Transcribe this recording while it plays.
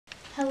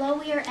Hello,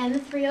 we are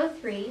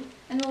M303,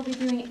 and we'll be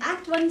doing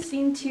Act 1,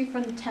 Scene 2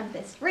 from The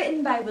Tempest,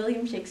 written by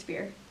William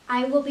Shakespeare.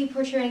 I will be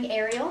portraying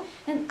Ariel.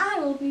 And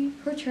I will be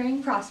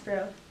portraying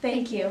Prospero.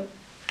 Thank you.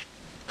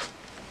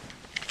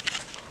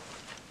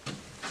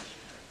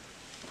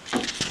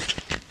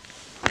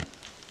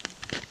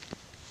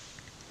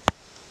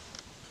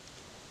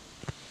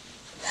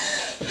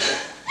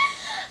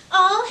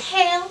 All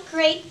hail,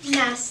 great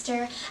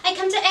master. I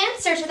come to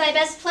answer to thy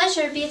best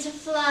pleasure, be it to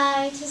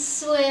fly, to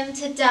swim,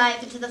 to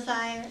dive into the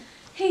fire.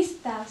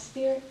 Haste thou,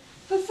 spirit.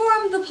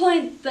 Perform the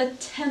point, the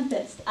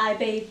tempest, I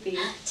bade thee.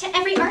 To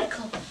every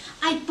article.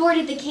 I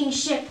boarded the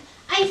king's ship.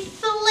 I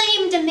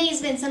flamed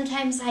amazement.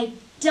 Sometimes I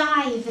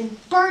dive and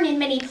burn in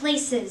many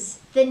places.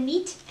 Then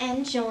meet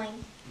and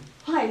join.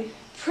 Why,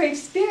 brave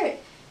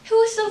spirit, who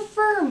is so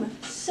firm,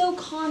 so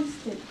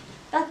constant,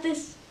 that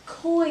this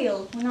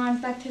coil when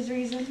on back his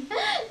reason?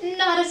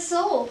 Not a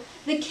soul.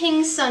 The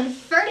king's son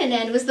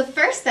Ferdinand was the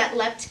first that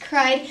leapt,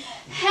 cried,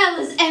 "Hell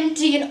is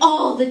empty and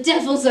all the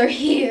devils are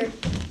here."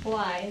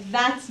 Why,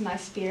 that's my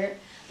spirit.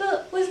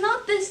 But was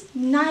not this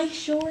nigh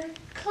shore?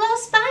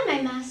 Close by,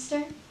 my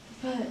master.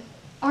 But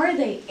are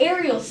they,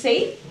 Ariel,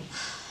 safe?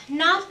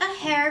 Not a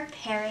hair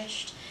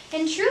perished.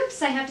 In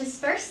troops I have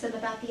dispersed them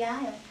about the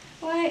isle.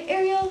 Why,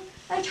 Ariel,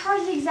 thy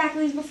charge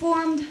exactly is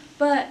performed,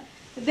 but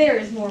there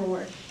is more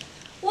work.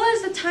 What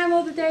is the time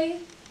of the day?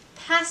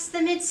 Past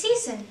the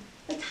mid-season.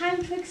 The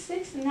time 'twixt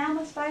 6, and now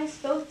must by us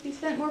both be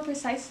spent more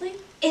precisely?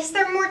 Is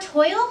there more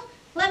toil?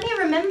 Let me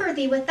remember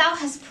thee what thou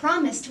hast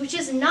promised, which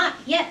is not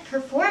yet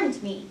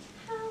performed me.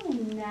 How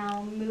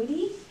now,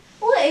 Moody?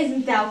 What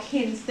isn't thou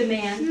canst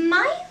demand?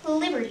 My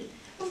liberty.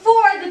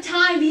 Before the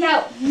time be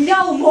out,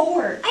 no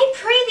more. I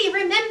pray thee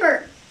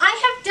remember, I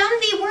have done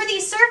thee worthy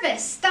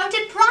service. Thou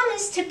did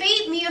promise to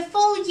bait me a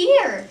full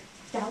year.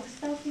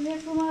 Doubtst thou from there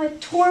from my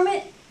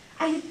torment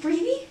I did free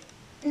thee?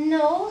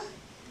 No.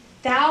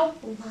 Thou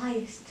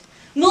liest.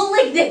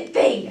 Malignant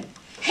thing!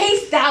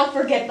 Haste thou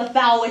forget the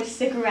foul witch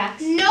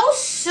Sycorax. No,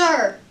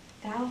 sir.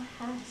 Thou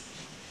hast.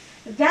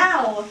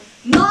 Thou,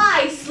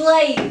 my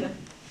slave!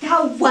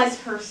 Thou was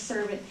her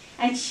servant,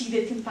 and she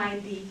did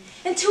confine thee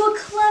into a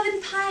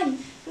cloven pine,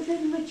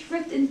 within which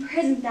ripped in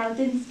prison thou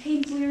didst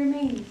painfully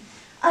remain.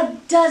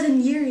 12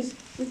 years,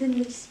 within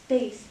which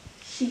space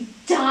she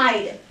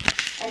died,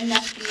 and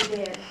left thee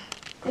there.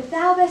 If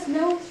thou best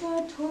knowest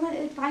what a torment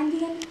it find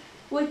thee in,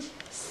 which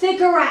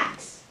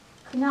Sycorax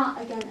could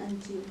not again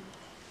undo.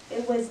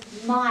 It was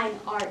mine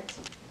art.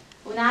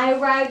 When I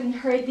arrived and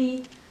heard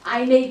thee,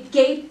 I made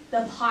gape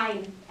the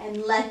pine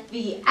and let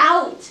thee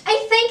out.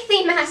 I thank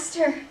thee,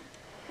 master.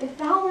 If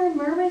thou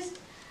murmurest,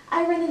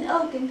 I rend an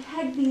oak and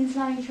peg these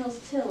 9 trails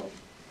till.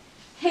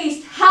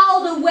 Haste,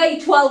 howled away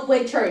 12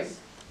 winters.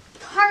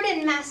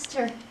 Pardon,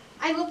 master.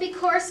 I will be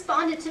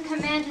correspondent to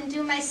command and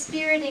do my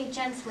spiriting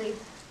gently.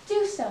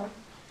 Do so,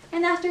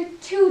 and after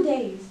 2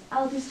 days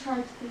I'll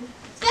discharge thee.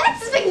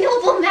 That's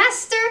ignoble,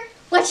 master.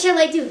 What shall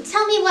I do?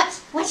 Tell me what.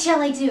 What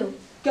shall I do?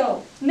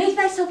 Go, make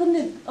thyself a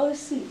new, O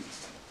sleep.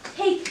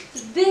 Take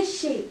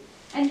this shape,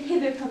 and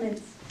hither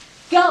commence.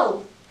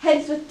 Go,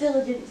 hence with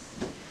diligence.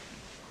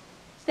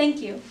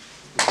 Thank you.